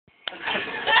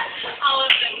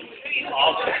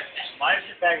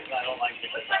fact is I don't like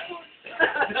Nickelback.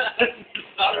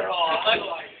 Not at all. I don't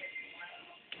like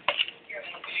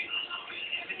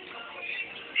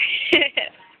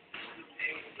it.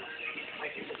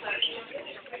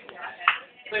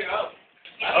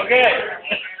 Okay.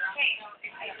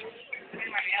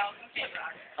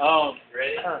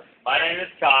 Ready? My name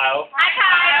is Kyle. Hi,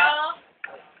 Kyle.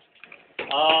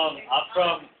 I'm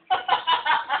from.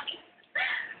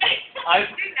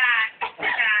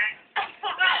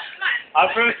 I'm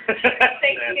from.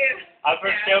 Thank you. I'm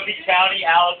from Shelby County,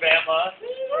 Alabama.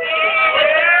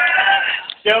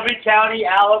 Shelby County,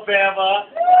 Alabama.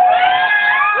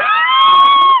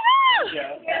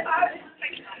 Yeah.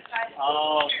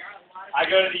 I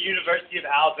go to the University of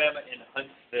Alabama in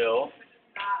Huntsville.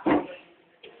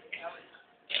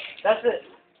 That's it.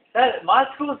 My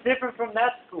school is different from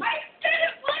that school. I said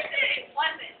it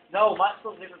wasn't. No, my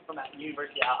school is different from that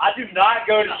University of Alabama. I do not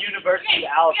go to the University of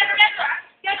Alabama.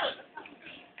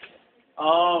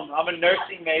 I'm a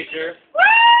nursing major.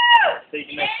 So you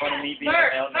can make fun of me being a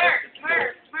male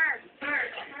nurse.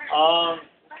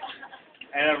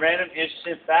 And a random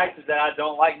interesting fact is that I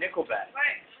don't like Nickelback.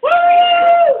 Woo!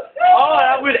 Oh, and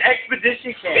I'm with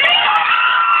Expedition Camp. Yeah!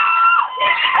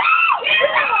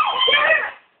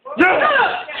 Yeah!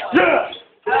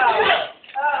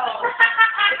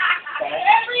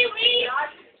 Every week.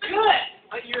 Good.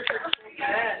 What year?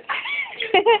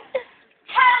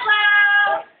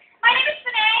 Hello. My name is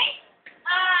Renee.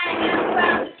 I am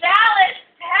from Dallas,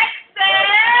 Texas.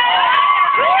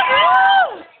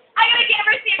 I go to the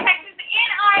University of Texas in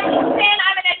Arlington.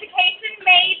 I'm an education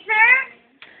major.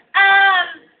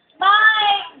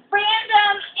 My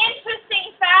random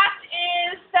interesting fact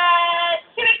is that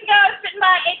 2 weeks ago I was bitten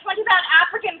by a 20-pound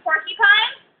African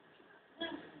porcupine.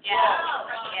 Yeah.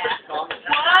 Whoa.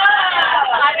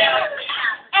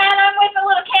 And I'm with a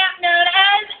little camp known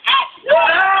as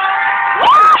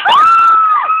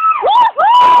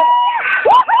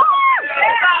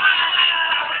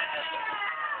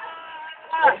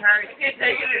I can't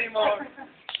take it anymore.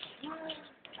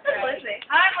 Hi, Lindsay.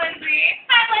 Hi, Lindsay.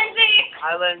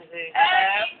 Hi, Lindsay.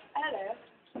 Hello.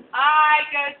 I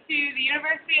go to the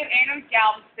University of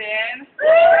Galveston.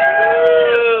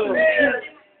 Woo!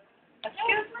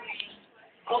 Excuse me.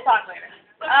 We'll talk later.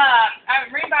 I'm a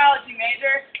marine biology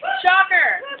major.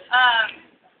 Shocker.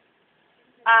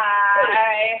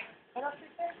 What else is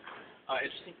there?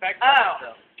 Interesting fact.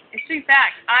 Interesting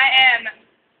fact. I am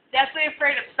definitely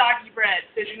afraid of soggy bread,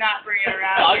 so do not bring it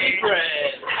around. Soggy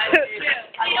bread. You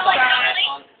don't like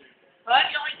dumplings? What?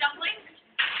 You don't like dumplings?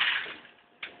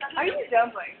 How do you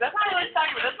dumplings? That's not really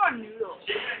soggy bread. That's more noodles.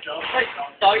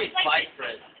 Soggy spiced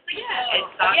bread. Yeah.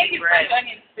 It's soggy bread. French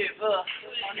onions too.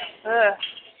 Ugh.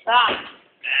 Stop.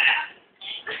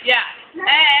 Yeah.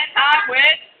 And I'm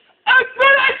with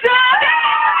Expedition!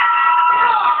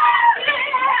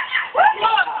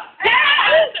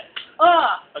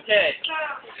 Okay.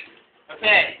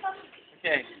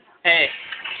 Hey.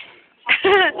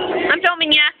 I'm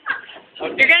filming ya.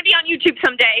 Okay. You're gonna be on YouTube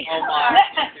someday. Oh my.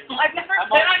 I've never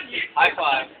been on you. High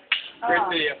five. Great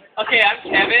video. Okay, I'm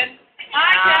Kevin.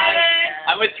 Hi, Kevin.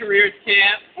 I'm with Careers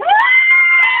Camp.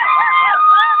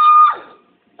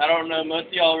 I don't know, most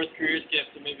of y'all are with Careers Camp,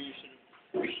 so maybe you should.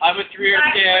 I'm with Careers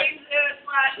Camp.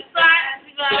 People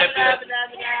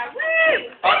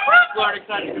aren't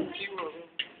excited to come to SeaWorld.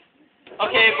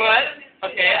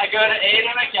 Okay, I go to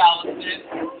A&M at Galveston.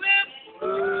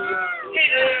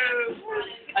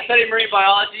 I study marine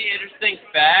biology. Interesting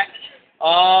fact.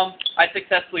 I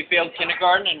successfully failed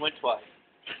kindergarten and went twice.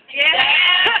 Yeah.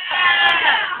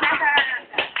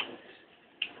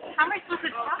 How am I supposed to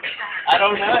talk about? I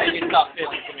don't know. You can stop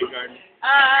failing kindergarten.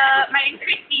 My name's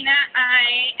Christina.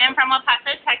 I am from El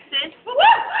Paso, Texas.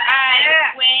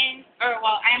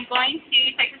 I'm going to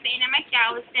Texas A&M at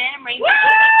Galveston. I'm ready to be a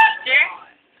teacher.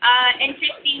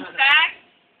 Interesting fact.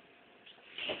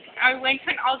 I went to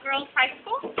an all-girls high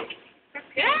school.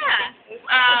 Yeah.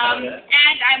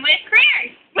 And I'm with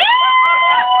careers. Woo! Ow!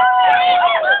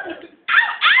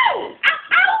 Ow! Ow!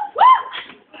 Ow! Woo!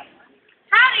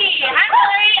 Howdy, I'm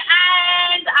Lori,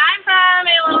 and I'm from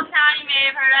a little town you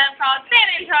may have heard of called San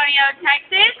Antonio,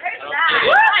 Texas.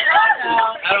 I don't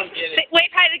know. I don't get it. Wave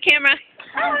hi to the camera.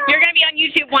 You're gonna be on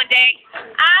YouTube one day.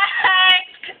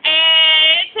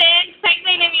 It's Texas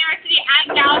A&M University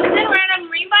at Galveston. We're in a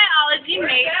marine biology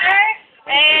major.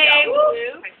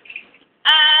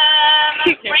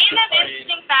 Random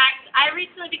interesting fact. I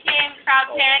recently became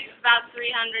proud parent of about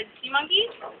 300 sea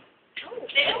monkeys.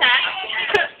 Big attack.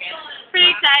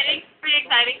 Pretty exciting.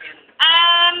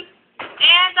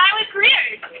 And I'm with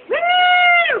careers.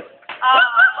 Woo!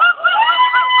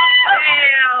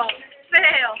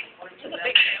 Fail.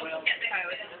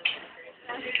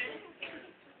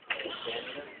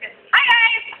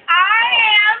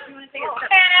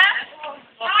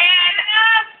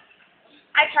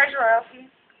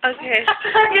 Okay. I'm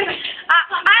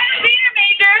a theater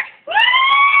major.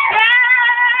 Yeah!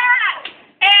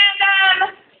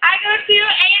 And I go to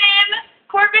A&M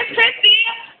Corpus Christi.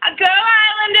 Go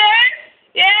Islanders!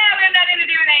 Yeah, we have nothing to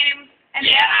do with A&M. And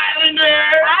yeah,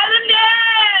 Islanders!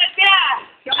 Islanders!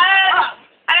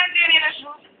 Yeah. I don't do any of this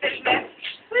business.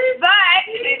 But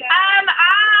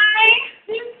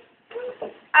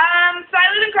so I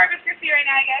live in Corpus Christi right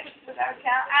now, I guess. Does that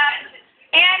count?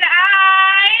 And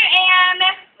I am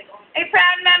a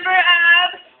proud member of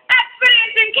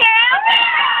Expedition Camp.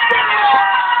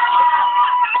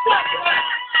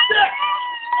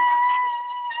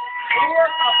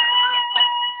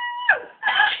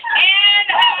 And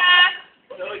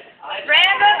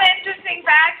random interesting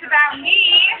facts about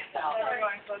me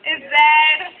is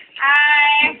that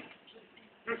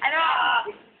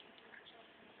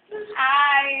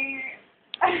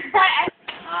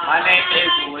My name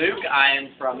is Luke. I am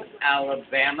from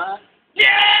Alabama. Yeah!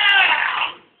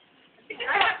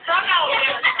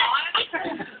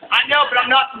 I know, but I'm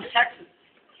not from Texas.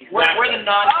 We're the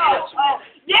non-Texas.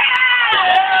 Yeah!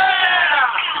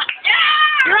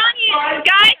 You're on YouTube.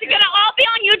 Guys, you're going to all be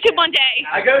on YouTube one day.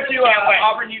 I go to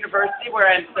Auburn University where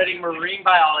I'm studying marine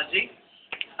biology.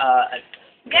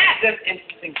 Some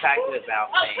interesting fact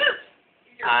about me.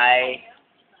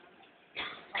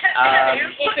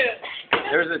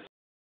 There's a